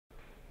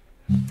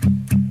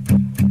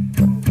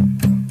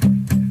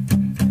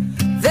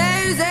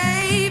There's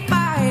a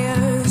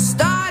fire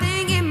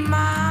starting in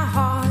my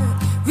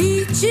heart,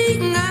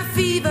 reaching a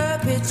fever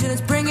pitch and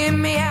it's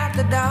bringing me out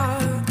the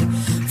dark.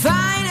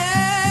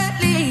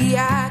 Finally,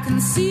 I can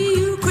see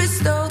you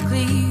crystal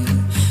clear.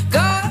 Go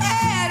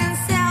ahead and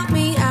sell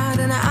me out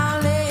and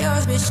I'll lay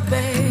your fish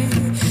bare.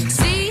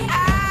 See,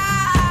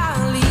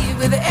 I'll leave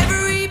with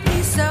every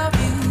piece of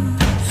you.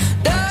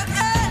 Don't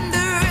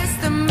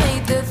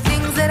underestimate the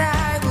things that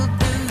I will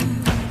do.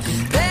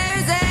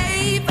 There's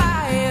a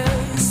fire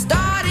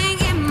starting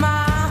in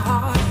my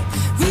heart,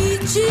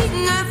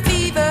 reaching a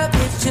fever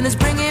pitch and it's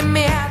bringing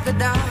me out the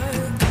dark.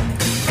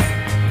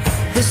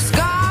 The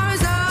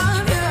scars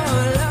of your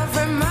love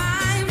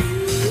remind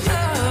me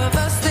of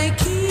us. They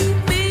keep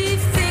me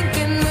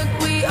thinking that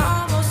we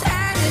almost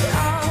had it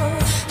all.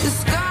 The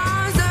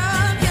scars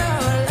of your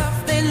love,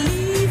 they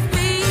leave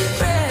me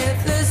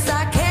breathless. I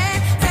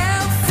can't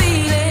help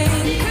feeling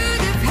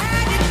could have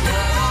had it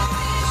all.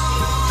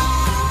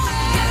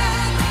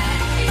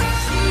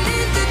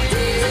 Need to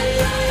do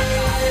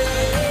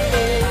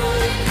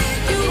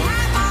you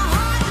have my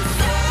heart and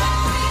soul,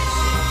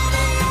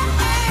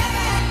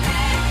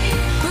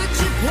 but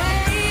you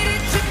played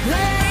it, you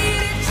played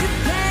it, you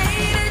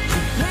played it,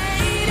 you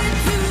played it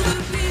to the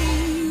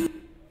beat.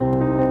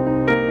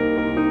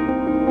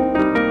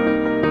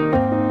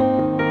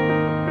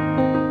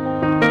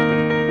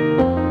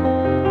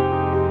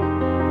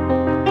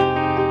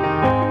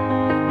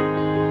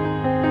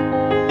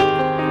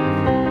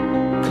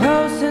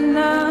 Close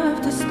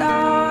enough to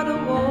start a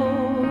war.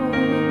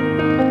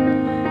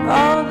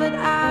 All that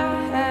I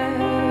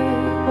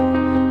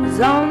have is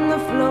on the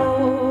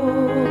floor.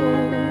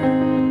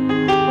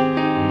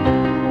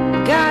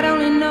 God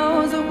only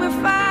knows what we're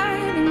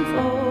fighting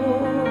for.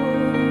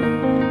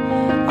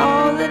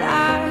 All that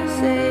I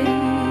say,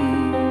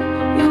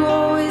 you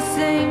always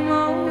say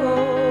more.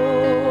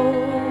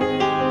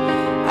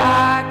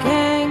 I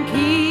can't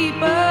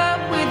keep up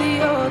with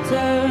your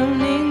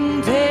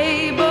turning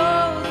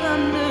tables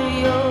under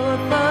your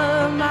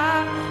thumb. I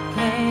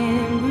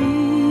can't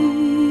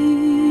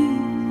breathe.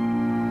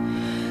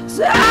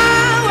 So I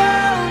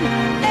won't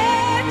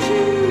let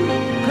you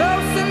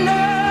close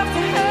enough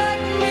to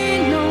hurt me.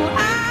 No,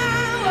 I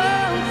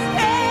won't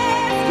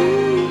ask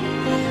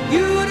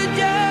you to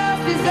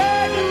just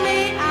desert me.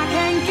 I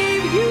can't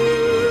give you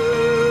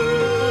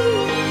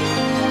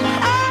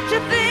what you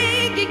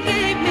think you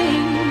gave me.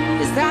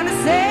 It's time to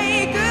say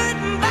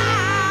goodbye.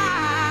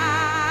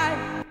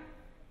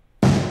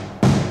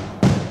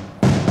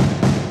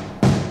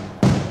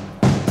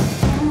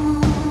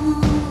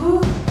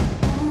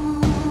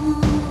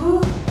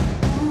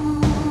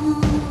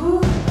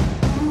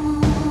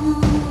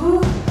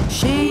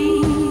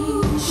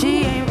 She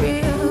ain't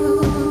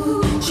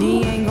real. She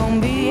ain't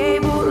gonna be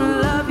able to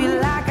love you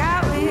like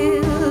I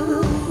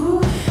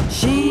will.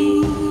 She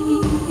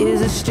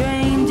is a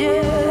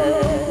stranger.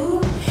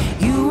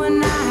 You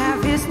and I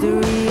have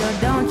history, or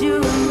don't you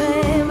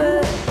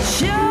remember?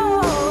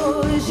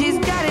 Sure, she's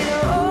got it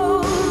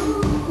all.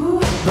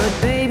 But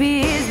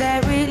baby, is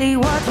that really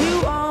what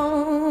you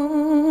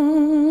want?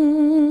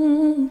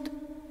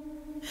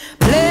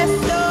 Bless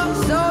your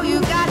soul, you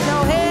got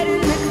your head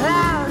in the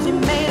clouds. You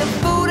made a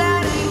fool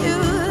out of you,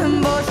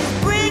 and boy, she's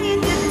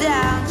bringing you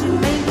down. She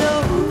made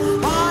your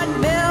heart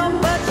melt,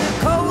 but you're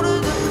cold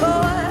as the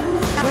core.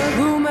 But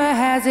rumor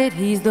has it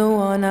he's the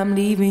one I'm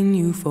leaving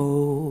you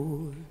for.